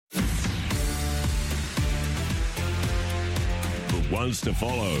wants to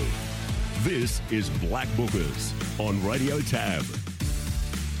follow. This is Black Bookers on Radio Tab.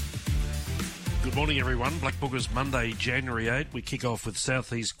 Good morning, everyone. Black Bookers, Monday, January 8. We kick off with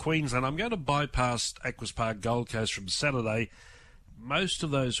Southeast Queensland. I'm going to bypass Aquis Park Gold Coast from Saturday. Most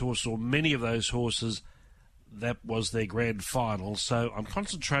of those horses, or many of those horses, that was their grand final. So I'm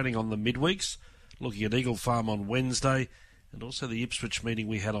concentrating on the midweeks, looking at Eagle Farm on Wednesday, and also the Ipswich meeting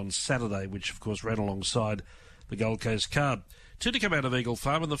we had on Saturday, which, of course, ran alongside the Gold Coast card. Two to come out of Eagle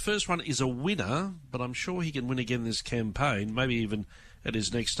Farm, and the first one is a winner, but I'm sure he can win again this campaign, maybe even at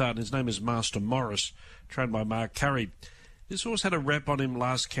his next start. His name is Master Morris, trained by Mark Curry. This horse had a rap on him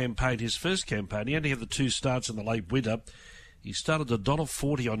last campaign, his first campaign. He only had the two starts in the late winter. He started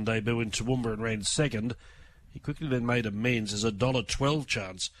 $1.40 on debut in Toowoomba and ran second. He quickly then made amends as a $1.12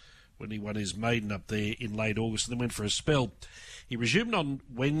 chance when he won his maiden up there in late August and then went for a spell. He resumed on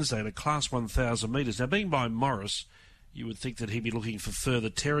Wednesday in a Class 1,000 metres. Now, being by Morris, you would think that he'd be looking for further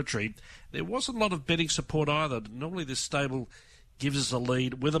territory. There wasn't a lot of betting support either. Normally this stable gives us a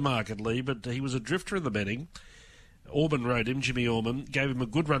lead with a market lead, but he was a drifter in the betting. Orban rode him, Jimmy Orman, gave him a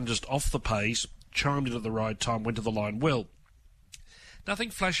good run just off the pace, chimed in at the right time, went to the line well.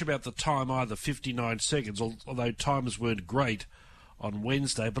 Nothing flash about the time either, 59 seconds, although times weren't great on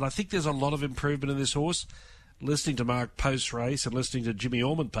Wednesday, but I think there's a lot of improvement in this horse. Listening to Mark post-race and listening to Jimmy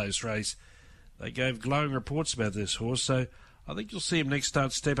Orman post-race, they gave glowing reports about this horse, so I think you'll see him next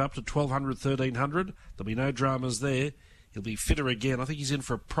start step up to 1,200, 1,300. There'll be no dramas there. He'll be fitter again. I think he's in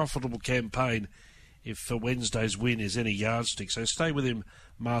for a profitable campaign if for Wednesday's win is any yardstick. So stay with him,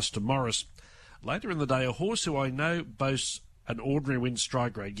 Master Morris. Later in the day, a horse who I know boasts an ordinary win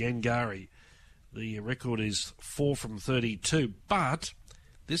strike rate, Yangari. The record is 4 from 32, but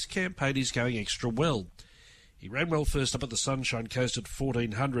this campaign is going extra well. He ran well first up at the Sunshine Coast at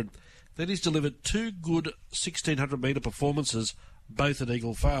 1,400. Then he's delivered two good 1,600-metre performances, both at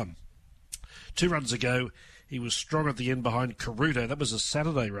Eagle Farm. 2 runs ago, he was strong at the end behind Caruto. That was a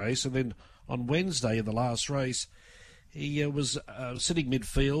Saturday race. And then on Wednesday in the last race, he was sitting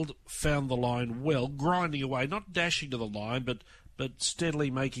midfield, found the line well, grinding away, not dashing to the line, but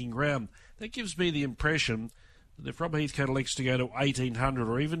steadily making ground. That gives me the impression that if Rob Heathcote elects to go to 1,800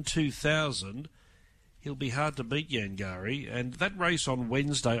 or even 2,000, he'll be hard to beat, Yangari. And that race on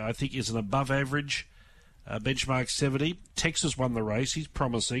Wednesday, I think, is an above-average benchmark 70. Texas won the race. He's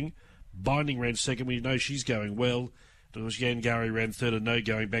promising. Binding ran second. We know she's going well. It was Yangari ran third and No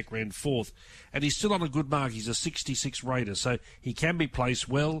Going Back ran fourth. And he's still on a good mark. He's a 66 rater, so he can be placed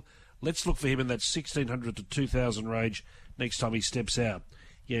well. Let's look for him in that 1,600 to 2,000 range next time he steps out.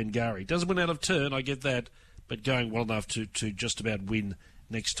 Yangari doesn't win out of turn, I get that, but going well enough to just about win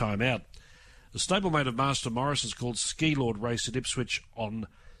next time out. The stablemate of Master Morris is called Ski Lord, race at Ipswich on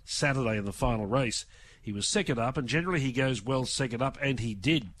Saturday in the final race. He was second up, and generally he goes well second up, and he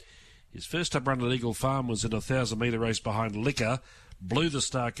did. His first up run at Eagle Farm was in a 1,000-metre race behind Liquor, blew the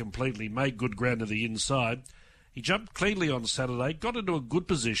start completely, made good ground to the inside. He jumped cleanly on Saturday, got into a good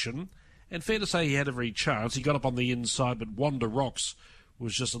position, and fair to say he had every chance. He got up on the inside, but Wanda Rocks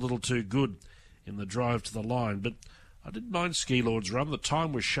was just a little too good in the drive to the line. But I didn't mind Ski Lord's run. The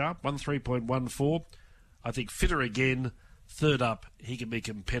time was sharp, 1:3.14. I think fitter again, third up, he can be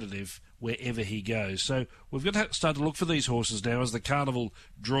competitive wherever he goes. So we've got to start to look for these horses now as the carnival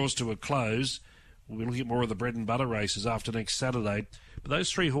draws to a close. We'll be looking at more of the bread and butter races after next Saturday. But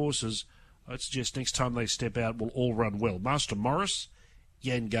those 3 horses, I'd suggest next time they step out will all run well. Master Morris,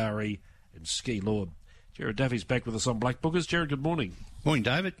 Yangari and Ski Lord. Jared Daffy's back with us on Black Bookers. Jared, good morning. Morning,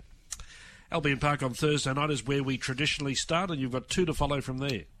 David. Albion Park on Thursday night is where we traditionally start, and you've got 2 to follow from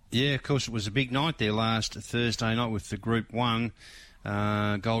there. Yeah, of course, it was a big night there last Thursday night with the Group 1.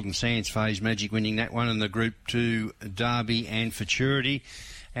 Golden Sands Phase Magic winning that one, and the Group 2 Derby and Futurity.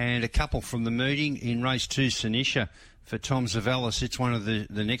 And a couple from the meeting in Race 2, Sinisha for Tom Zavellis. It's one of the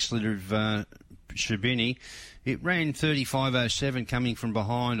next litter of Shabini. It ran 35.07 coming from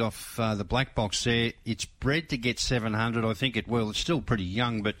behind off the black box there. It's bred to get 700. I think it will. It's still pretty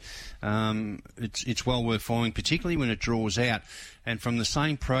young, but it's well worth following, particularly when it draws out. And from the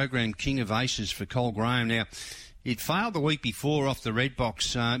same program, King of Aces for Cole Graham. Now, it failed the week before off the red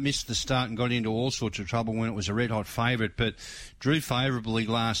box, missed the start and got into all sorts of trouble when it was a red-hot favourite, but drew favourably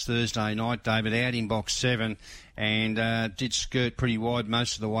last Thursday night, David, out in box 7 and did skirt pretty wide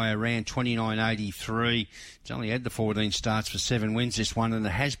most of the way around, 29.83. It's only had the 14 starts for 7 wins, this one, and it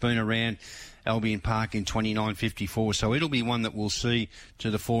has been around Albion Park in 29.54, so it'll be one that we'll see to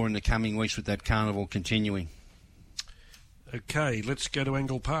the fore in the coming weeks with that carnival continuing. Okay, let's go to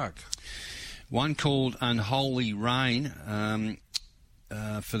Angle Park. One called Unholy Rain.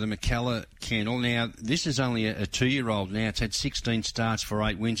 for the McKellar kennel. Now, this is only a 2-year-old now. It's had 16 starts for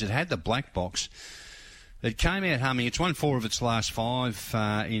 8 wins. It had the black box. It came out humming. It's won 4 of its last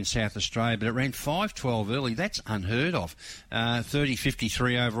 5 in South Australia, but it ran 5-12 early. That's unheard of.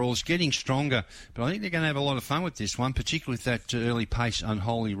 30-53 overall. It's getting stronger, but I think they're going to have a lot of fun with this one, particularly with that early pace,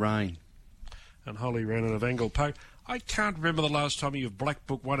 Unholy Rain. Unholy Rain out of Angle Park. I can't remember the last time you've black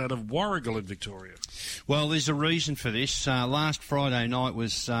booked one out of Warragul in Victoria. Well, there's a reason for this. Last Friday night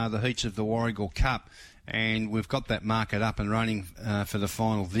was the heats of the Warragul Cup, and we've got that market up and running for the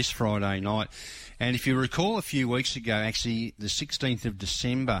final this Friday night. And if you recall a few weeks ago, actually the 16th of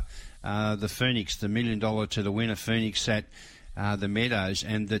December, the Phoenix, the $1 million to the winner Phoenix at the Meadows,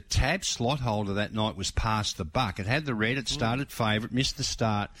 and the tab slot holder that night was Past the Buck. It had the red, it started favourite, missed the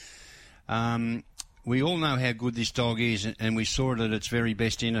start. We all know how good this dog is, and we saw it at its very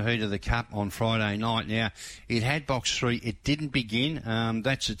best in the heat of the Cup on Friday night. Now, it had box 3. It didn't begin.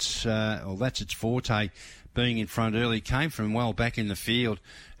 That's its forte, being in front early. Came from well back in the field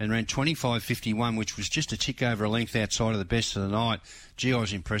and ran 25.51, which was just a tick over a length outside of the best of the night. Gee, I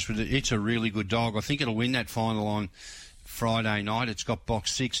was impressed with it. It's a really good dog. I think it'll win that final on Friday night. It's got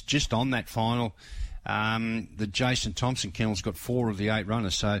box 6 just on that final. The Jason Thompson kennel's got 4 of the 8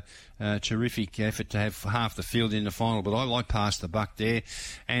 runners, so terrific effort to have half the field in the final, but I like Past the Buck there.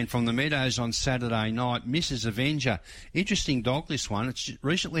 And from the Meadows on Saturday night, Mrs. Avenger. Interesting dog, this one. It's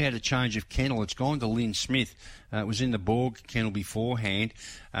recently had a change of kennel. It's gone to Lynn Smith. It was in the Borg kennel beforehand.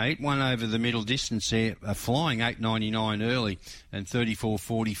 It won over the middle distance there, flying 8.99 early and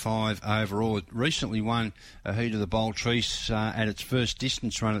 34.45 overall. It recently won a heat of the Bold Trees at its first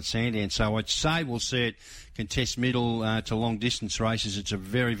distance run at Sandown, so I'd say we'll see it contest middle to long distance races. It's a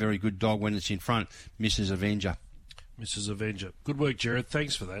very, very good dog when it's in front, Mrs. Avenger. Mrs. Avenger. Good work, Jared.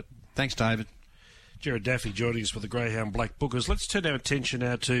 Thanks for that. Thanks, David. Jared Daffy joining us for the Greyhound Black Bookers. Let's turn our attention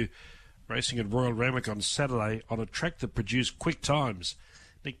now to racing at Royal Randwick on Saturday on a track that produced quick times.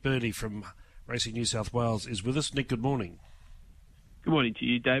 Nick Burney from Racing New South Wales is with us. Nick, good morning. Good morning to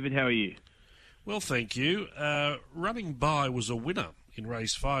you, David. How are you? Well, thank you. Running By was a winner in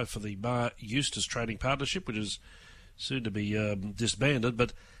race 5 for the Mar Eustace Trading Partnership, which is soon to be disbanded.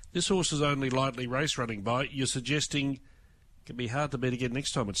 But this horse is only lightly race Running By. You're suggesting it can be hard to beat again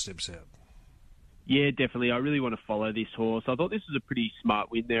next time it steps out. Yeah, definitely. I really want to follow this horse. I thought this was a pretty smart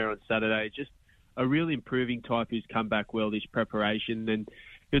win there on Saturday. Just a real improving type who's come back well this preparation. And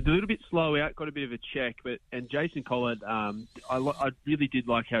it was a little bit slow out, got a bit of a check. And Jason Collard, I really did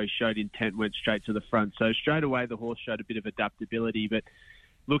like how he showed intent, went straight to the front. So straight away the horse showed a bit of adaptability. But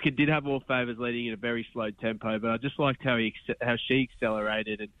look, it did have all favours leading in a very slow tempo. But I just liked how she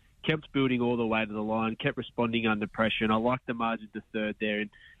accelerated and kept building all the way to the line, kept responding under pressure. And I liked the margin to third there.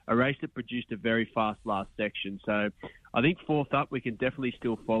 And a race that produced a very fast last section. So I think 4th up, we can definitely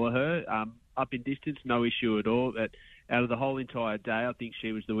still follow her. Up in distance, no issue at all. But out of the whole entire day, I think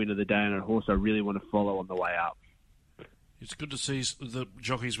she was the winner of the day, and a horse I really want to follow on the way up. It's good to see the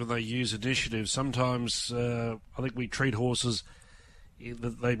jockeys when they use initiative. Sometimes I think we treat horses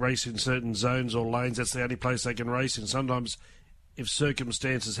that they race in certain zones or lanes. That's the only place they can race in. Sometimes if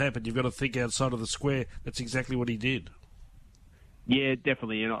circumstances happen, you've got to think outside of the square. That's exactly what he did. Yeah,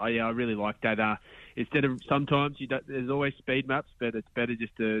 definitely, and I really like that. Instead of sometimes there's always speed maps, but it's better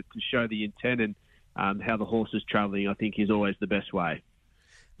just to show the intent and how the horse is travelling. I think is always the best way.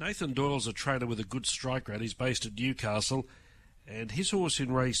 Nathan Doyle's a trainer with a good strike rate. He's based at Newcastle, and his horse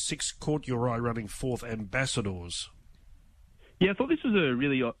in race 6 caught your eye running 4th, Ambassadors. Yeah, I thought this was a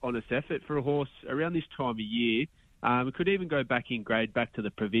really honest effort for a horse around this time of year. It could even go back in grade, back to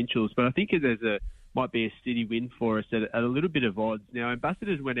the provincials, but I think might be a steady win for us at a little bit of odds. Now,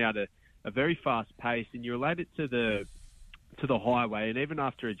 Ambassadors went out at a very fast pace, and you relate it to the highway, and even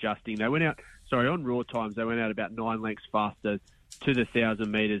after adjusting, they went out, on raw times, they went out about 9 lengths faster to the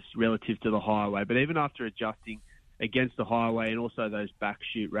 1,000 metres relative to the highway. But even after adjusting against the highway and also those back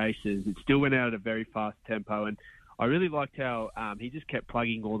shoot races, it still went out at a very fast tempo. And I really liked how he just kept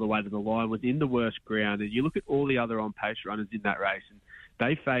plugging all the way to the line, was in the worst ground. And you look at all the other on-pace runners in that race, and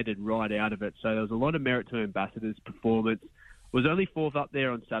they faded right out of it. So there was a lot of merit to Ambassador's performance. Was only 4th up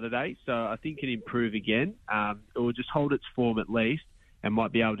there on Saturday, so I think it can improve again. It will just hold its form at least, and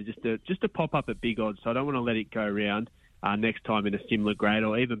might be able to just to pop up at big odds. So I don't want to let it go around next time in a similar grade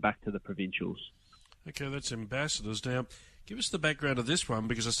or even back to the provincials. Okay, that's Ambassadors. Now, give us the background of this one,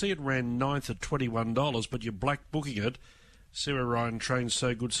 because I see it ran 9th at $21, but you're black booking it. Sarah Ryan trains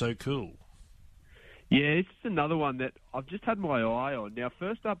So Good So Cool. Yeah, it's another one that I've just had my eye on. Now,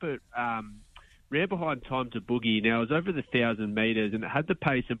 first up at rare behind Time to Boogie. Now, it was over the 1,000 metres, and it had the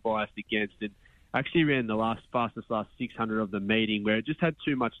pace and bias against it. actually ran the fastest 600 of the meeting, where it just had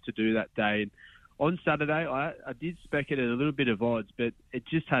too much to do that day. And on Saturday, I did spec it at a little bit of odds, but it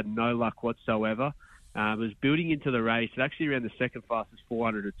just had no luck whatsoever. It was building into the race. It actually ran the second fastest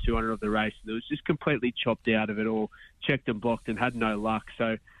 400 or 200 of the race. And it was just completely chopped out of it all, checked and blocked, and had no luck.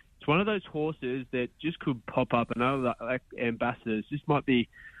 So it's one of those horses that just could pop up. And other like Ambassadors, this might be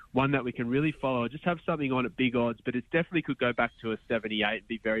one that we can really follow. Just have something on at big odds, but it definitely could go back to a 78 and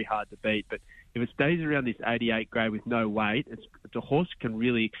be very hard to beat. But if it stays around this 88 grade with no weight, it's a horse that can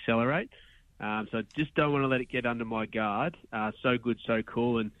really accelerate. So I just don't want to let it get under my guard. So good, so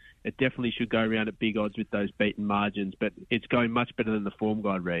cool, and it definitely should go around at big odds with those beaten margins, but it's going much better than the form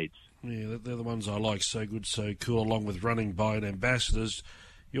guide reads. Yeah, they're the ones I like, so good, so cool, along with Running By and Ambassadors.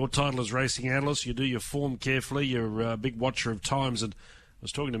 Your title is Racing Analyst. You do your form carefully. You're a big watcher of times, and I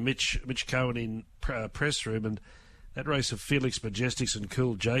was talking to Mitch Cohen in press room, and that race of Felix Majestics and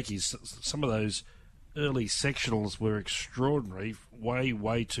Cool Jakeys, some of those early sectionals were extraordinary,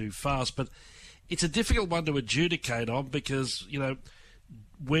 way too fast. But it's a difficult one to adjudicate on because,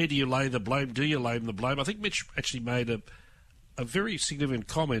 where do you lay the blame? Do you lay the blame? I think Mitch actually made a very significant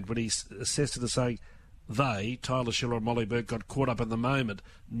comment when he assessed it as saying Tyler Schiller and Molly Burke, got caught up in the moment,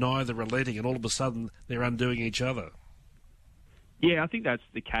 neither relenting, and all of a sudden they're undoing each other. Yeah, I think that's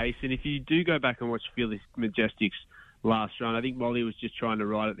the case. And if you do go back and watch Felix Majestics last run, I think Molly was just trying to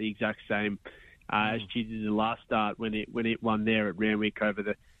ride it the exact same as she did the last start when it won there at Randwick over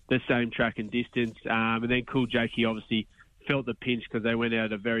the same track and distance. And then Cool Jakey obviously felt the pinch because they went out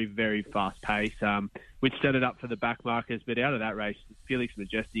at a very, very fast pace, which set it up for the back markers. But out of that race, Felix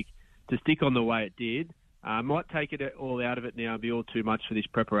Majestic, to stick on the way it did, might take it all out of it now and be all too much for this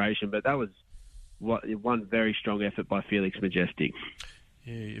preparation. But that was one very strong effort by Felix Majestic.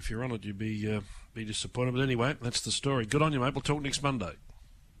 Yeah, if you're on it, you'd be disappointed. But anyway, that's the story. Good on you, mate. We'll talk next Monday.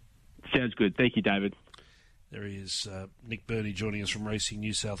 Sounds good. Thank you, David. There he is, Nick Burney, joining us from Racing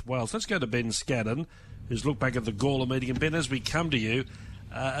New South Wales. Let's go to Ben Scadden, who's looked back at the Gawler meeting. And Ben, as we come to you,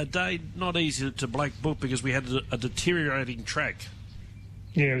 a day not easy to Black Book because we had a deteriorating track.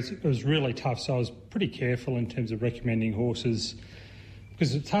 Yeah, it was really tough, so I was pretty careful in terms of recommending horses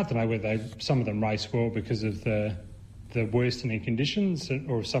because it's hard to know whether some of them race well because of the worsening conditions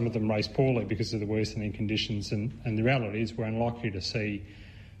or some of them race poorly because of the worsening conditions. And the reality is we're unlikely to see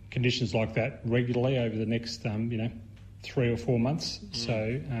conditions like that regularly over the next, 3 or 4 months.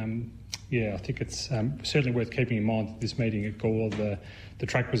 So, I think it's certainly worth keeping in mind that this meeting at Gawler, the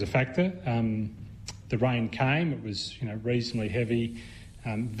track was a factor. The rain came. It was, reasonably heavy.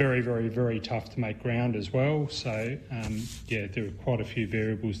 Very, very, very tough to make ground as well. So, there were quite a few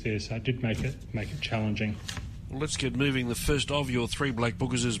variables there. So it did make it challenging. Well, let's get moving. The first of your 3 Black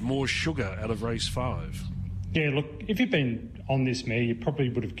Bookers is More Sugar out of race 5. Yeah, look, if you'd been on this mare, you probably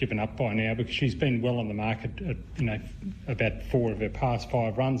would have given up by now because she's been well on the market at, about 4 of her past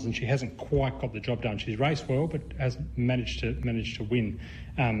 5 runs, and she hasn't quite got the job done. She's raced well, but hasn't managed to win.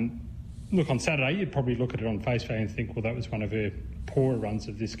 Look, on Saturday, you'd probably look at it on face value and think, well, that was one of her poorer runs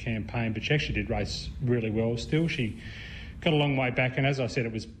of this campaign, but she actually did race really well still. She got a long way back, and as I said,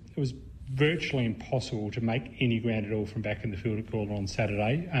 it was virtually impossible to make any ground at all from back in the field at Gawler on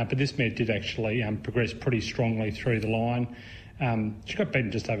Saturday. But this mare did actually progress pretty strongly through the line. She got beaten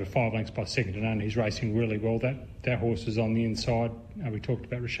just over 5 lengths by second to none. He's racing really well. That horse is on the inside. We talked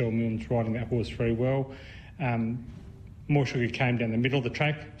about Rochelle Milnes riding that horse very well. More Sugar came down the middle of the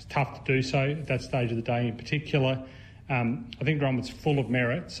track. It was tough to do so at that stage of the day in particular. I think Drummond's full of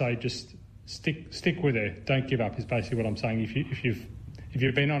merit, so just stick with her. Don't give up is basically what I'm saying. If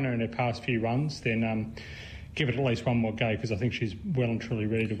you've been on her in her past few runs, then give it at least one more go because I think she's well and truly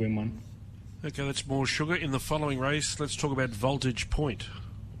ready to win one. Okay, that's More Sugar. In the following race, let's talk about Voltage Point.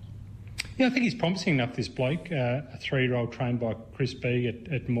 Yeah, I think he's promising enough, this bloke, a 3-year-old trained by Chris B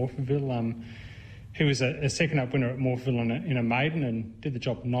at Morphettville. He was a second-up winner at Morphettville in a maiden and did the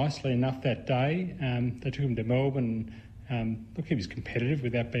job nicely enough that day. They took him to Melbourne. Look, he was competitive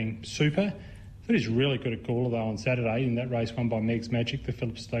without being super. I thought he's really good at Gawler, though, on Saturday in that race won by Meg's Magic, the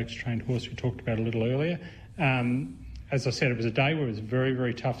Philip Stokes trained horse we talked about a little earlier. As I said, it was a day where it was very,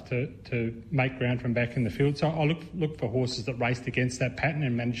 very tough to make ground from back in the field. So I look for horses that raced against that pattern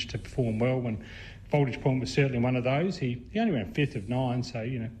and managed to perform well when Voltage Point was certainly one of those. He only ran 5th of 9,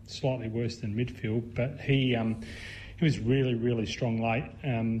 so, slightly worse than midfield, but he was really, really strong late,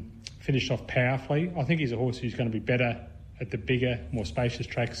 finished off powerfully. I think he's a horse who's going to be better at the bigger, more spacious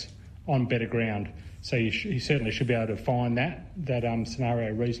tracks on better ground. So he certainly should be able to find that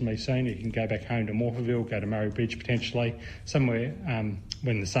scenario reasonably soon. He can go back home to Morphettville, go to Murray Bridge potentially, somewhere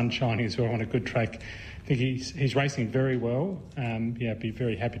when the sun's shining as well on a good track. I think he's racing very well. I'd be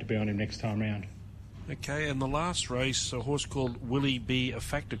very happy to be on him next time round. Okay, and the last race, a horse called Willie Be a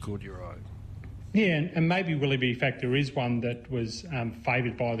Factor caught your eye. Yeah, and maybe Willie Be Factor is one that was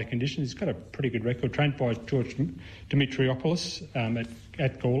favoured by the conditions. He's got a pretty good record, trained by George Dimitriopoulos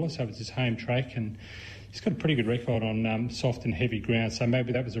at Gawler, so it's his home track, and he's got a pretty good record on soft and heavy ground, so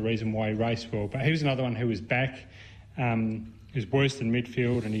maybe that was the reason why he raced well. But he was another one who was back. He was worse than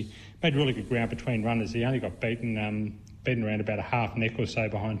midfield, and he made really good ground between runners. He only got beaten around about a half neck or so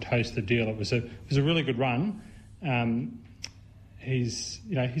behind Toast the Deal. It was a really good run. He's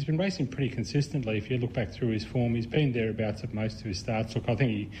been racing pretty consistently. If you look back through his form, he's been thereabouts at most of his starts. Look, I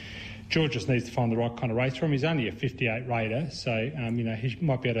think George just needs to find the right kind of race for him. He's only a 58 rater, so he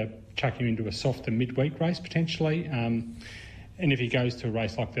might be able to chuck him into a softer midweek race potentially. And if he goes to a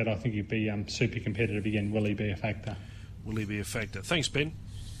race like that, I think he'd be super competitive again. Will he be a factor? Will he be a factor? Thanks, Ben.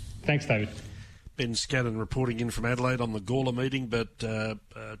 Thanks, David. Ben Scannon reporting in from Adelaide on the Gawler meeting, but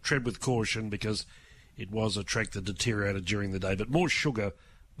tread with caution because it was a track that deteriorated during the day. But More Sugar,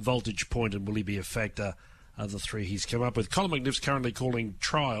 Voltage Point, and Will He Be a Factor are the three he's come up with. Colin McNiff's currently calling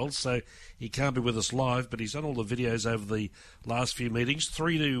trials, so he can't be with us live, but he's done all the videos over the last few meetings.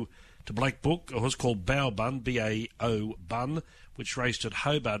 3 to Black Book, a horse called Bao Bun, B-A-O Bun, which raced at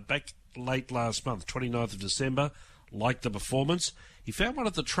Hobart back late last month, 29th of December. Liked the performance. He found one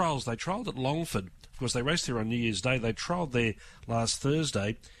at the trials. They trialled at Longford. Of course, they raced there on New Year's Day. They trialled there last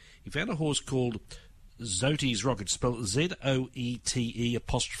Thursday. He found a horse called Zoete's Rock. It's spelled Z-O-E-T-E''S.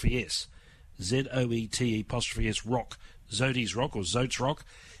 Z-O-E-T-E''S Rock. Zoete's Rock or Zote's Rock.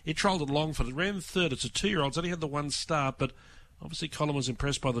 It trialled at Longford. It ran third. It's a 2-year-old. It's only had the one start, but obviously Colin was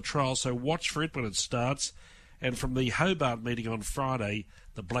impressed by the trial, so watch for it when it starts. And from the Hobart meeting on Friday,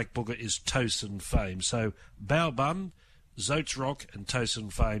 the Black Booker is Tosin Fame. So Bao Bun, Zote's Rock and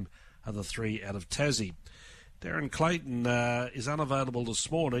Tosin Fame are the three out of Tassie. Darren Clayton is unavailable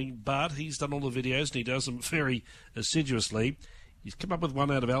this morning, but he's done all the videos and he does them very assiduously. He's come up with one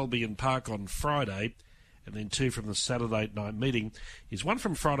out of Albion Park on Friday and then 2 from the Saturday night meeting. His one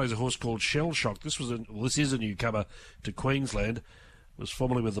from Friday is a horse called Shell Shock. This is a newcomer to Queensland. Was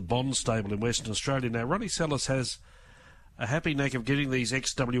formerly with the Bond stable in Western Australia. Now, Ronnie Sellis has a happy knack of getting these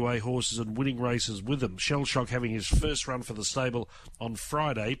ex-WA horses and winning races with them. Shell Shock having his first run for the stable on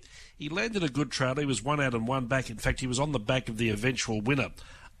Friday. He landed a good trail. He was 1 out and 1 back. In fact, he was on the back of the eventual winner,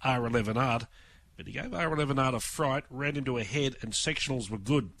 R11 Art. But he gave R11 Art a fright, ran into a head, and sectionals were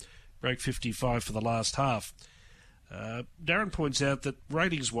good. Broke 55 for the last half. Darren points out that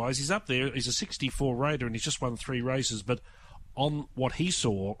ratings-wise, he's up there. He's a 64 rater and he's just won 3 races, but on what he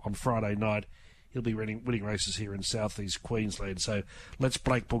saw on Friday night, he'll be winning races here in southeast Queensland. So let's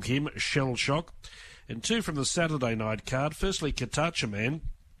Black Book him, Shell Shock. And 2 from the Saturday night card. Firstly, Katacha Man,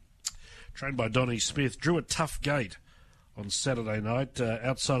 trained by Donnie Smith, drew a tough gate on Saturday night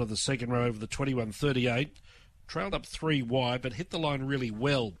outside of the second row over the 21.38. Trailed up 3 wide, but hit the line really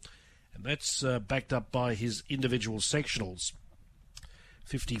well. And that's backed up by his individual sectionals.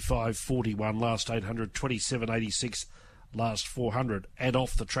 55.41 last 800, 27.86 last 400, and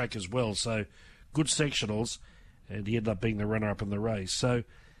off the track as well. So good sectionals, and he ended up being the runner-up in the race. So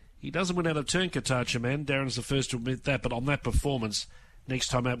he doesn't win out of turn, Katacha Man. Darren's the first to admit that, but on that performance, next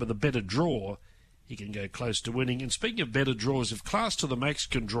time out with a better draw, he can go close to winning. And speaking of better draws, if Class to the Max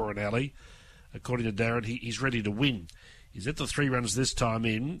can draw an alley, according to Darren, he's ready to win. He's at the 3 runs this time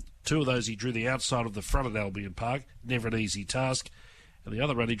in. 2 of those he drew the outside of the front at Albion Park. Never an easy task. And the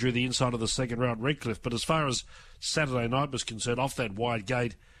other run he drew the inside of the second row at Redcliffe. But as far as Saturday night was concerned, off that wide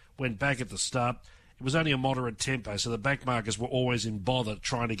gate, went back at the start. It was only a moderate tempo, so the backmarkers were always in bother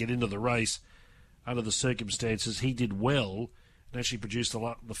trying to get into the race. Under the circumstances, he did well and actually produced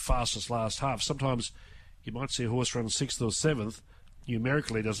the fastest last half. Sometimes you might see a horse run 6th or 7th.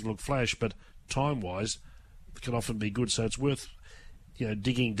 Numerically doesn't look flash, but time-wise it can often be good. So it's worth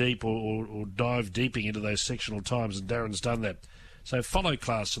digging deep or dive deeping into those sectional times, and Darren's done that. So follow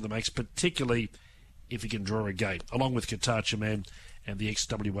Class to the Max, particularly if he can draw a gate, along with Katacha Man and the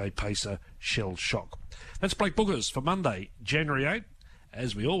ex-WA pacer Shell Shock. That's Black Bookers for Monday, January 8.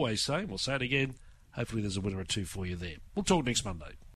 As we always say, we'll say it again, hopefully there's a winner or 2 for you there. We'll talk next Monday.